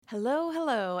Hello,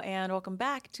 hello, and welcome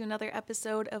back to another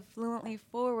episode of Fluently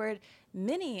Forward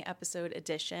mini episode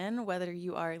edition. Whether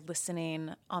you are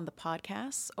listening on the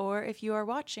podcast or if you are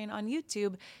watching on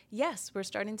YouTube, yes, we're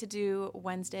starting to do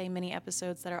Wednesday mini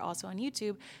episodes that are also on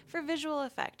YouTube for visual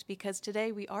effect because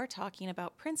today we are talking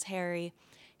about Prince Harry,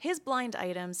 his blind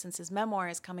items since his memoir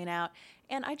is coming out,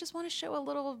 and I just want to show a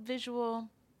little visual,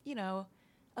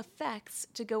 effects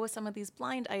to go with some of these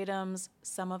blind items.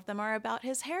 Some of them are about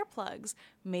his hair plugs.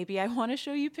 Maybe I want to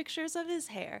show you pictures of his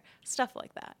hair, stuff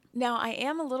like that. Now, I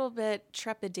am a little bit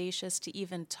trepidatious to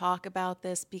even talk about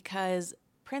this because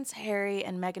Prince Harry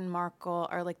and Meghan Markle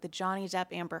are like the Johnny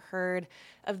Depp Amber Heard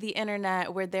of the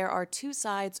internet, where there are two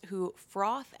sides who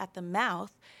froth at the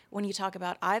mouth when you talk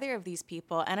about either of these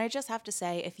people. And I just have to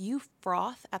say, if you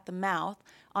froth at the mouth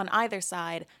on either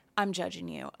side, I'm judging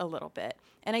you a little bit.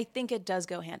 And I think it does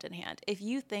go hand in hand. If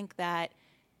you think that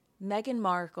Meghan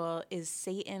Markle is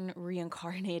Satan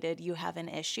reincarnated, you have an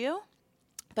issue.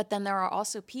 But then there are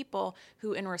also people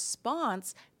who, in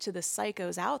response to the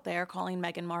psychos out there calling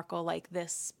Meghan Markle like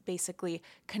this basically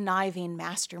conniving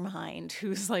mastermind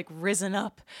who's like risen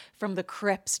up from the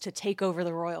crypts to take over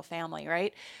the royal family,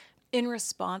 right? In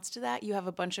response to that, you have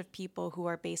a bunch of people who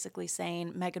are basically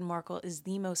saying Meghan Markle is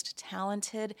the most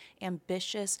talented,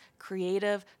 ambitious,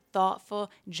 creative,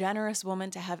 thoughtful, generous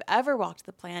woman to have ever walked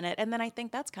the planet. And then I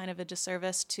think that's kind of a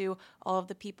disservice to all of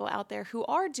the people out there who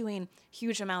are doing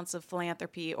huge amounts of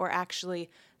philanthropy or actually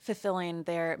fulfilling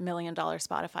their $1 million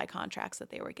Spotify contracts that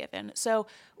they were given. So,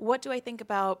 what do I think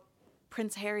about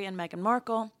Prince Harry and Meghan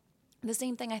Markle? The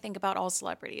same thing I think about all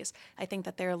celebrities. I think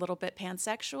that they're a little bit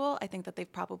pansexual. I think that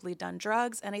they've probably done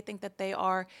drugs. And I think that they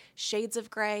are shades of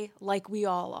gray like we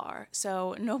all are.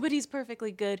 So nobody's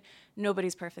perfectly good.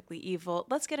 Nobody's perfectly evil.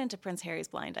 Let's get into Prince Harry's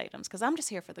blind items because I'm just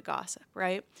here for the gossip,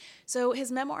 right? So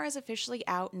his memoir is officially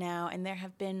out now, and there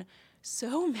have been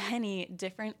so many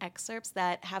different excerpts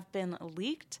that have been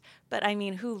leaked. But I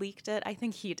mean, who leaked it? I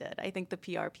think he did. I think the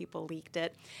PR people leaked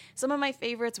it. Some of my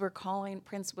favorites were calling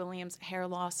Prince William's hair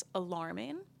loss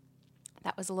alarming.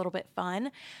 That was a little bit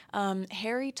fun.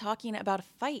 Harry talking about a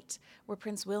fight where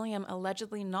Prince William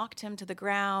allegedly knocked him to the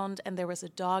ground and there was a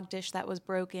dog dish that was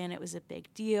broken. It was a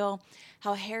big deal.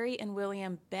 How Harry and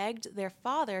William begged their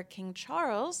father, King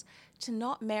Charles, to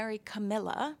not marry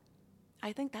Camilla.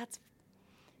 I think that's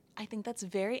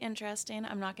very interesting.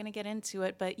 I'm not going to get into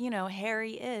it, but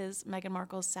Harry is Meghan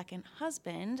Markle's second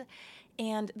husband.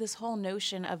 And this whole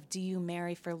notion of, do you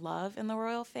marry for love in the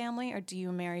royal family or do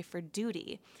you marry for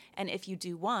duty? And if you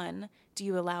do one, do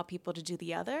you allow people to do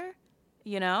the other?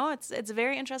 It's a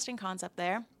very interesting concept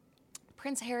there.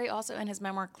 Prince Harry also in his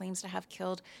memoir claims to have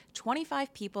killed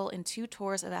 25 people in 2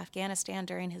 tours of Afghanistan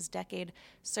during his decade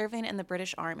serving in the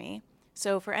British Army.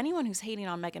 So for anyone who's hating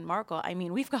on Meghan Markle, I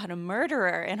mean, we've got a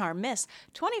murderer in our midst.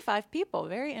 25 people,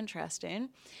 very interesting.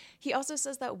 He also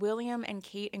says that William and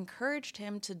Kate encouraged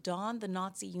him to don the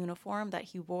Nazi uniform that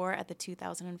he wore at the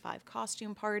 2005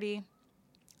 costume party.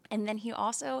 And then he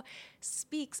also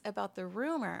speaks about the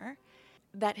rumor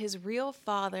that his real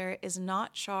father is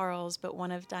not Charles, but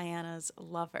one of Diana's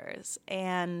lovers.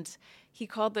 And he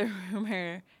called the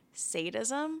rumor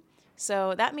sadism.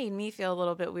 So that made me feel a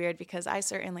little bit weird because I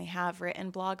certainly have written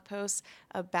blog posts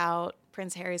about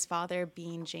Prince Harry's father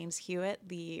being James Hewitt,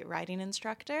 the riding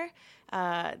instructor,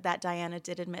 that Diana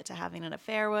did admit to having an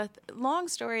affair with. Long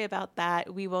story about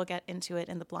that. We will get into it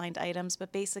in the blind items.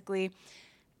 But basically,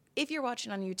 if you're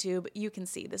watching on YouTube, you can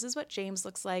see this is what James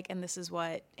looks like and this is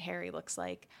what Harry looks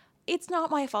like. It's not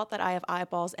my fault that I have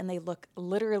eyeballs and they look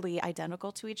literally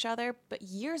identical to each other, but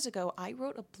years ago I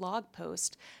wrote a blog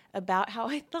post about how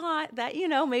I thought that,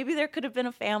 maybe there could have been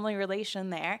a family relation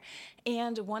there.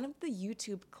 And one of the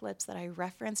YouTube clips that I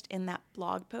referenced in that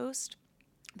blog post,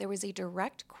 there was a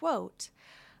direct quote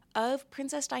of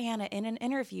Princess Diana in an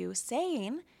interview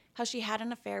saying how she had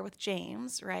an affair with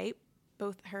James, right?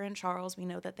 Both her and Charles, we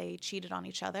know that they cheated on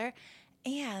each other.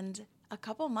 And a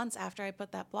couple months after I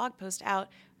put that blog post out,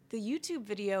 the YouTube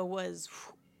video was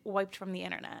wiped from the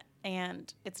internet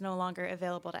and it's no longer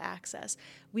available to access.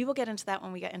 We will get into that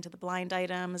when we get into the blind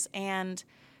items, and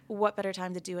what better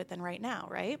time to do it than right now,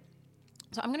 right?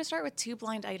 So I'm going to start with 2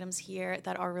 blind items here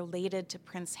that are related to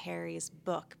Prince Harry's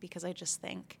book because I just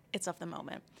think it's of the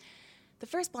moment. The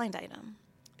first blind item,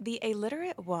 the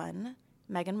illiterate one,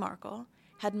 Meghan Markle,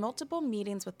 had multiple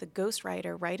meetings with the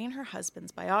ghostwriter writing her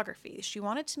husband's biography. She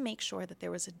wanted to make sure that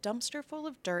there was a dumpster full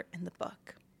of dirt in the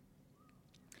book.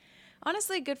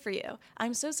 Honestly, good for you.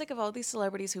 I'm so sick of all these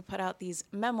celebrities who put out these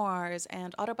memoirs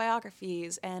and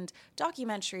autobiographies and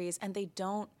documentaries, and they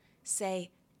don't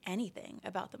say anything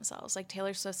about themselves. Like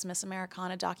Taylor Swift's Miss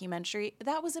Americana documentary,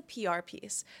 that was a PR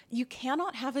piece. You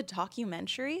cannot have a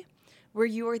documentary where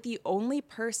you are the only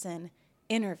person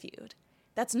interviewed.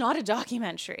 That's not a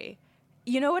documentary.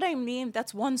 You know what I mean?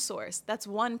 That's one source. That's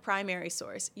one primary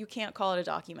source. You can't call it a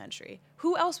documentary.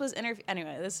 Who else was interviewed?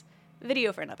 Anyway, this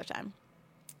video for another time.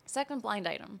 Second blind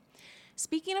item.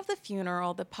 Speaking of the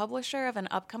funeral, the publisher of an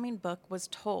upcoming book was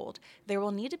told there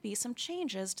will need to be some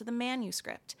changes to the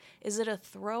manuscript. Is it a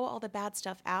throw all the bad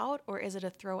stuff out, or is it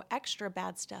a throw extra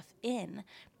bad stuff in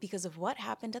because of what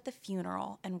happened at the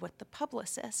funeral and with the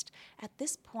publicist? At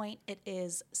this point, it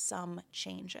is some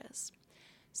changes.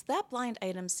 So that blind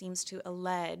item seems to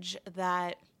allege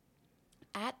that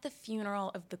at the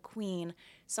funeral of the Queen,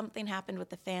 something happened with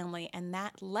the family, and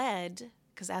that led,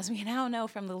 because as we now know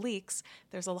from the leaks,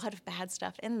 there's a lot of bad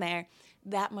stuff in there,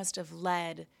 that must have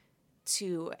led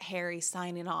to Harry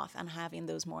signing off and having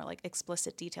those more like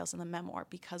explicit details in the memoir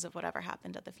because of whatever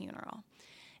happened at the funeral.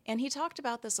 And he talked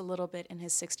about this a little bit in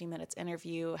his 60 Minutes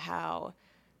interview, how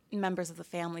members of the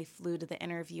family flew to the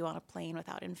interview on a plane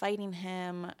without inviting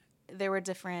him. There were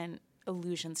different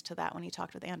allusions to that when he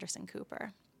talked with Anderson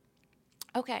Cooper.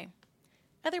 Okay,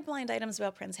 other blind items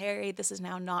about Prince Harry. This is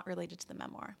now not related to the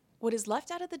memoir. What is left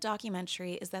out of the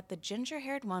documentary is that the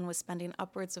ginger-haired one was spending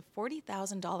upwards of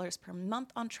 $40,000 per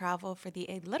month on travel for the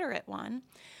illiterate one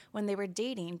when they were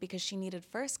dating because she needed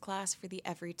first class for the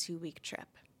every 2-week trip.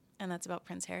 And that's about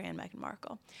Prince Harry and Meghan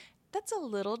Markle. That's a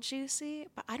little juicy,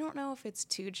 but I don't know if it's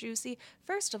too juicy.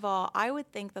 First of all, I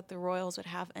would think that the royals would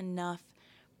have enough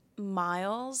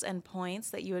miles and points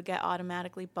that you would get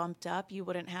automatically bumped up. You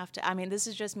wouldn't have to. I mean, this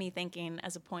is just me thinking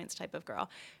as a points type of girl.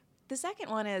 The second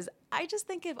one is, I just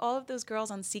think of all of those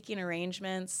girls on Seeking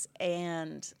Arrangements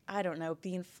and, I don't know,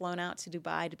 being flown out to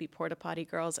Dubai to be porta potty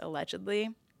girls, allegedly.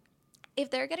 If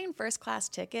they're getting first class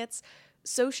tickets,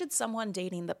 so should someone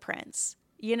dating the prince.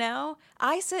 You know,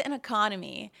 I sit in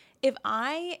economy. If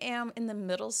I am in the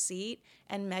middle seat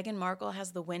and Meghan Markle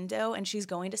has the window and she's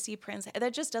going to see Prince,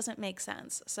 that just doesn't make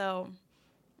sense. So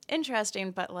interesting,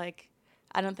 but like,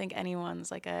 I don't think anyone's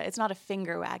like it's not a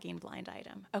finger wagging blind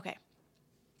item. Okay,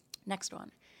 next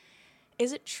one.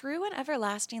 Is it true in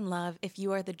everlasting love if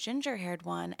you are the ginger-haired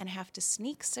one and have to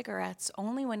sneak cigarettes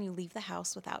only when you leave the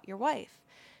house without your wife?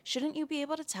 Shouldn't you be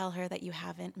able to tell her that you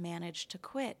haven't managed to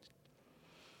quit?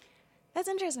 That's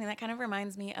interesting. That kind of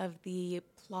reminds me of the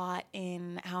plot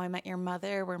in How I Met Your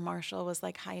Mother where Marshall was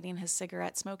like hiding his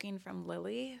cigarette smoking from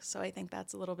Lily. So I think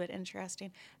that's a little bit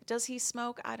interesting. Does he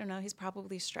smoke? I don't know. He's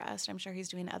probably stressed. I'm sure he's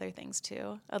doing other things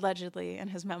too. Allegedly, in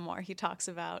his memoir, he talks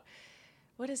about,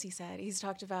 what has he said? He's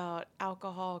talked about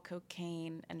alcohol,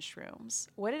 cocaine, and shrooms.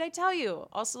 What did I tell you?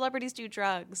 All celebrities do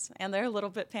drugs, and they're a little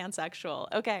bit pansexual.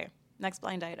 Okay, next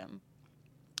blind item.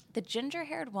 The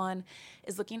ginger-haired one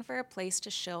is looking for a place to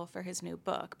shill for his new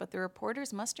book, but the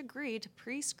reporters must agree to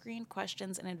pre-screen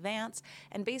questions in advance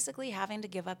and basically having to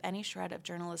give up any shred of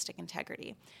journalistic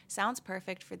integrity. Sounds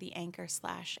perfect for the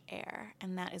anchor/air,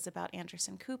 and that is about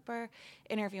Anderson Cooper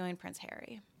interviewing Prince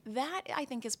Harry. That, I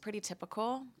think, is pretty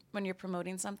typical when you're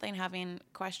promoting something, having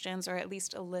questions or at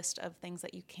least a list of things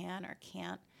that you can or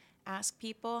can't ask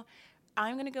people.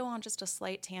 I'm going to go on just a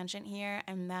slight tangent here,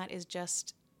 and that is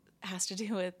just has to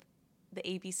do with the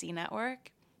ABC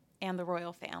network and the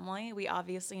royal family. We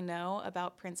obviously know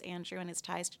about Prince Andrew and his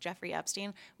ties to Jeffrey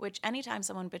Epstein, which anytime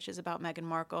someone bitches about Meghan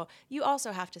Markle, you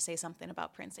also have to say something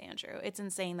about Prince Andrew. It's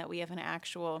insane that we have an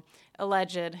actual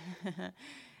alleged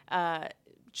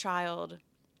child.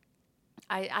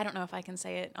 I don't know if I can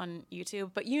say it on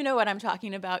YouTube, but you know what I'm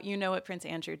talking about. You know what Prince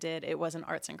Andrew did. It wasn't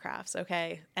arts and crafts,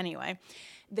 okay? Anyway,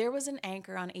 there was an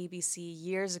anchor on ABC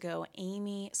years ago,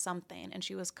 Amy something, and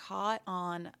she was caught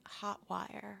on Hot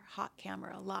Wire, Hot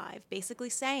Camera Live, basically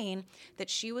saying that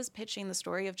she was pitching the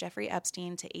story of Jeffrey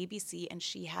Epstein to ABC, and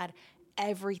she had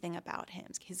everything about him,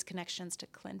 his connections to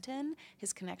Clinton,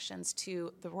 his connections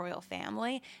to the royal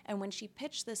family. And when she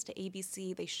pitched this to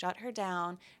ABC, they shut her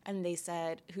down and they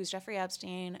said, who's Jeffrey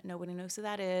Epstein? Nobody knows who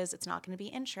that is. It's not going to be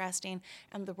interesting.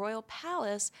 And the royal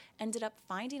palace ended up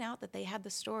finding out that they had the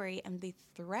story, and they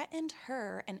threatened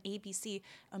her and ABC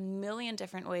a million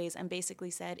different ways and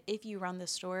basically said, if you run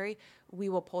this story, we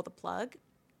will pull the plug.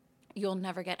 You'll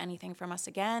never get anything from us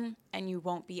again, and you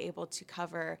won't be able to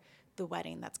cover the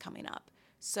wedding that's coming up.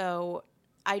 So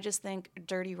I just think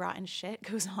dirty, rotten shit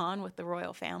goes on with the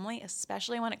royal family,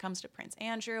 especially when it comes to Prince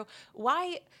Andrew.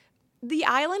 Why the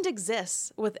island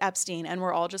exists with Epstein, and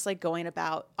we're all just like going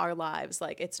about our lives.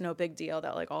 Like, it's no big deal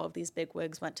that like all of these big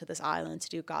wigs went to this island to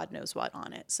do God knows what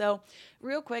on it. So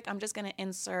real quick, I'm just going to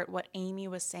insert what Amy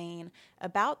was saying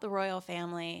about the royal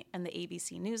family and the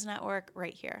ABC News Network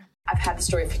right here. I've had the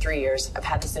story for 3 years. I've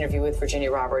had this interview with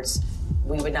Virginia Roberts.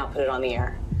 We would not put it on the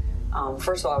air.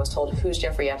 First of all, I was told, who's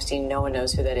Jeffrey Epstein? No one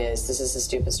knows who that is. This is a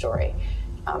stupid story.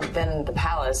 Then the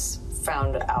palace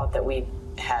found out that we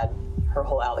had her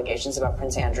whole allegations about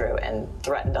Prince Andrew and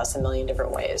threatened us a million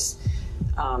different ways.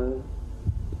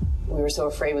 We were so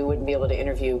afraid we wouldn't be able to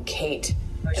interview Kate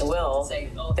and Will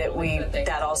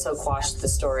that also quashed the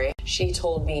story. She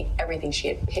told me everything. She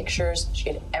had pictures. She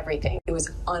had everything. It was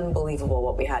unbelievable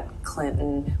what we had.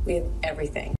 Clinton, we had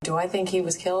everything. Do I think he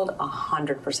was killed?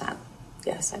 100%.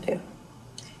 Yes, I do.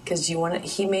 Because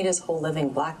he made his whole living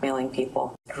blackmailing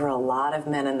people. There were a lot of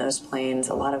men in those planes,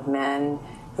 a lot of men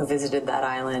who visited that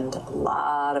island, a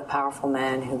lot of powerful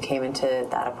men who came into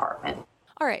that apartment.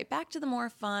 All right, back to the more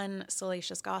fun,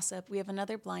 salacious gossip. We have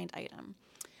another blind item.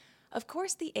 Of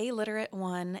course, the illiterate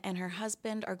one and her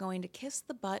husband are going to kiss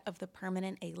the butt of the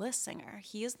permanent A-list singer.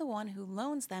 He is the one who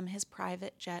loans them his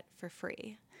private jet for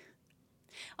free.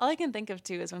 All I can think of,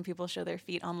 too, is when people show their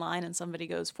feet online and somebody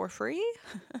goes, for free?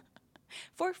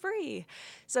 For free.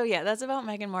 So yeah, that's about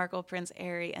Meghan Markle, Prince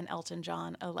Harry, and Elton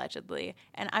John, allegedly.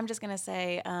 And I'm just going to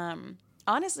say,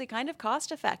 honestly, kind of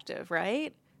cost effective,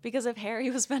 right? Because if Harry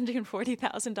was spending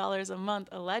 $40,000 a month,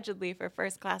 allegedly, for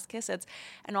first-class kisses,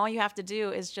 and all you have to do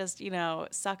is just,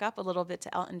 suck up a little bit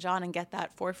to Elton John and get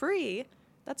that for free,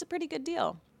 that's a pretty good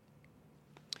deal.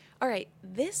 All right,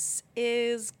 this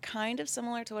is kind of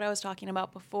similar to what I was talking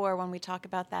about before when we talk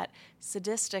about that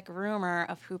sadistic rumor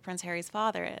of who Prince Harry's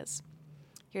father is.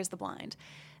 Here's the blind.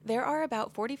 There are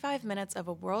about 45 minutes of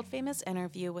a world-famous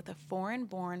interview with a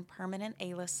foreign-born permanent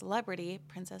A-list celebrity,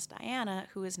 Princess Diana,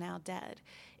 who is now dead.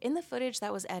 In the footage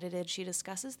that was edited, she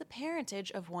discusses the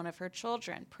parentage of one of her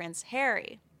children, Prince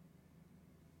Harry.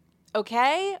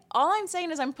 Okay? All I'm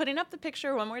saying is I'm putting up the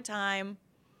picture one more time.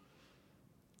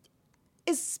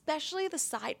 Especially the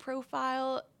side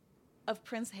profile of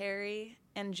Prince Harry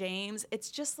and James.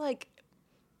 It's just like,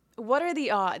 what are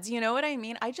the odds? You know what I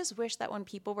mean? I just wish that when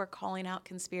people were calling out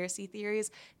conspiracy theories,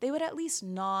 they would at least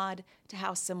nod to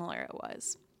how similar it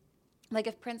was. Like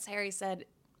if Prince Harry said,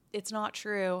 it's not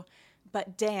true,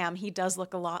 but damn, he does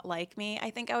look a lot like me, I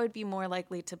think I would be more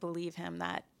likely to believe him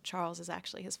that Charles is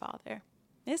actually his father.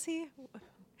 Is he?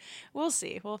 We'll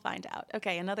see. We'll find out.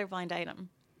 Okay, another blind item.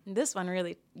 This one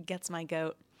really gets my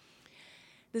goat.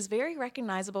 This very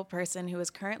recognizable person who is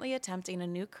currently attempting a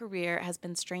new career has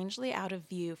been strangely out of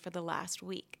view for the last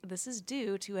week. This is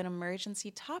due to an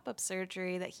emergency top-up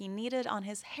surgery that he needed on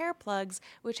his hair plugs,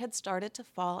 which had started to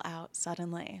fall out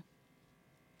suddenly.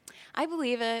 I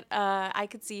believe it. I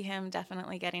could see him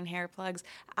definitely getting hair plugs.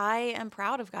 I am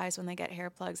proud of guys when they get hair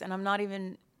plugs, and I'm not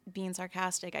even being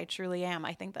sarcastic. I truly am.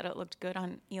 I think that it looked good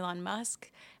on Elon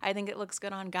Musk. I think it looks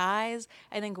good on guys.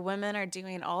 I think women are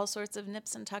doing all sorts of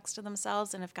nips and tucks to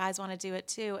themselves, and if guys want to do it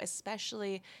too,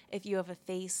 especially if you have a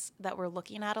face that we're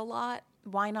looking at a lot,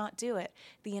 why not do it?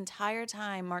 The entire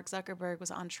time Mark Zuckerberg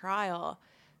was on trial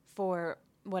for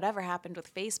whatever happened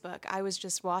with Facebook, I was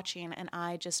just watching and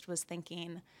I just was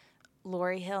thinking,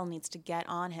 Lauryn Hill needs to get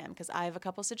on him, because I have a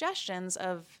couple suggestions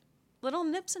of little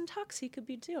nips and tucks he could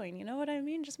be doing. You know what I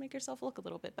mean? Just make yourself look a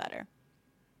little bit better.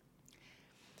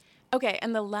 Okay,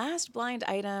 and the last blind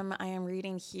item I am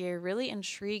reading here really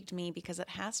intrigued me because it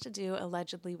has to do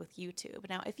allegedly with YouTube.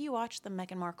 Now, if you watch the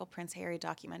Meghan Markle Prince Harry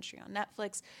documentary on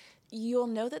Netflix, you'll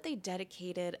know that they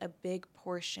dedicated a big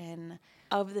portion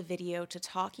of the video to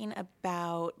talking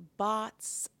about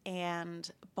bots and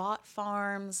bot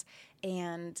farms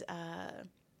and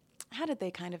how did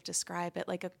they kind of describe it?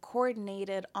 Like a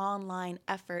coordinated online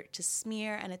effort to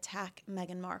smear and attack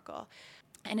Meghan Markle.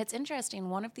 And it's interesting,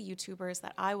 one of the YouTubers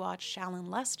that I watched, Shallon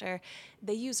Lester,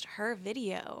 they used her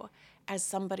video as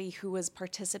somebody who was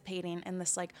participating in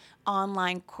this like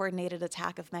online coordinated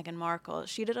attack of Meghan Markle.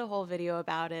 She did a whole video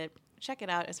about it. Check it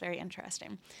out. It's very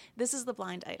interesting. This is the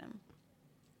blind item.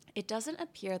 It doesn't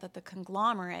appear that the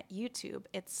conglomerate, YouTube,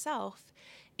 itself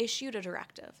issued a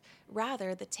directive.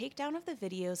 Rather, the takedown of the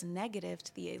videos negative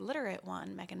to the illiterate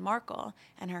one, Meghan Markle,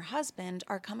 and her husband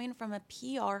are coming from a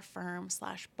PR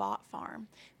firm/bot farm,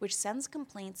 which sends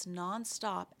complaints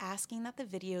nonstop asking that the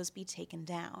videos be taken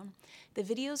down. The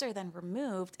videos are then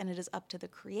removed, and it is up to the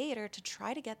creator to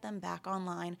try to get them back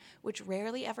online, which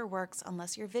rarely ever works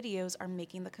unless your videos are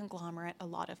making the conglomerate a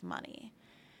lot of money.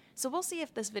 So we'll see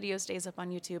if this video stays up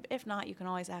on YouTube. If not, you can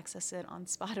always access it on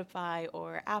Spotify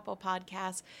or Apple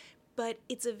Podcasts. But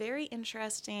it's a very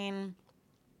interesting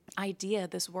idea,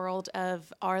 this world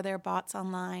of, are there bots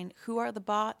online? Who are the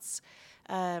bots?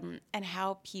 And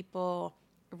how people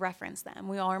reference them.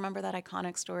 We all remember that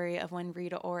iconic story of when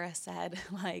Rita Ora said,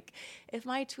 like, if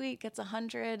my tweet gets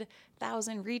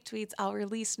 100,000 retweets, I'll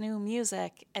release new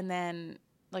music. And then,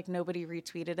 like, nobody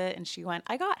retweeted it. And she went,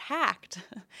 I got hacked.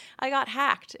 I got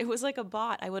hacked. It was like a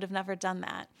bot. I would have never done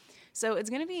that. So it's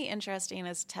going to be interesting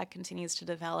as tech continues to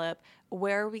develop.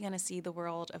 Where are we going to see the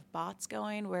world of bots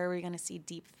going? Where are we going to see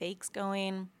deep fakes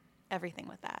going? Everything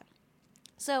with that.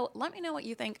 So let me know what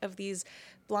you think of these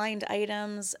blind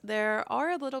items. There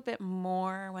are a little bit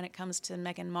more when it comes to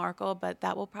Meghan Markle, but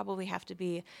that will probably have to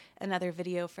be another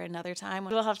video for another time.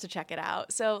 We'll have to check it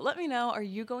out. So let me know, are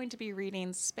you going to be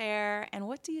reading Spare? And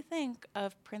what do you think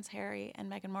of Prince Harry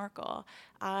and Meghan Markle?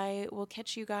 I will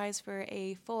catch you guys for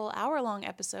a full hour-long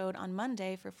episode on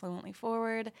Monday for Fluently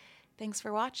Forward. Thanks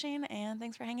for watching, and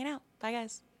thanks for hanging out. Bye,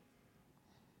 guys.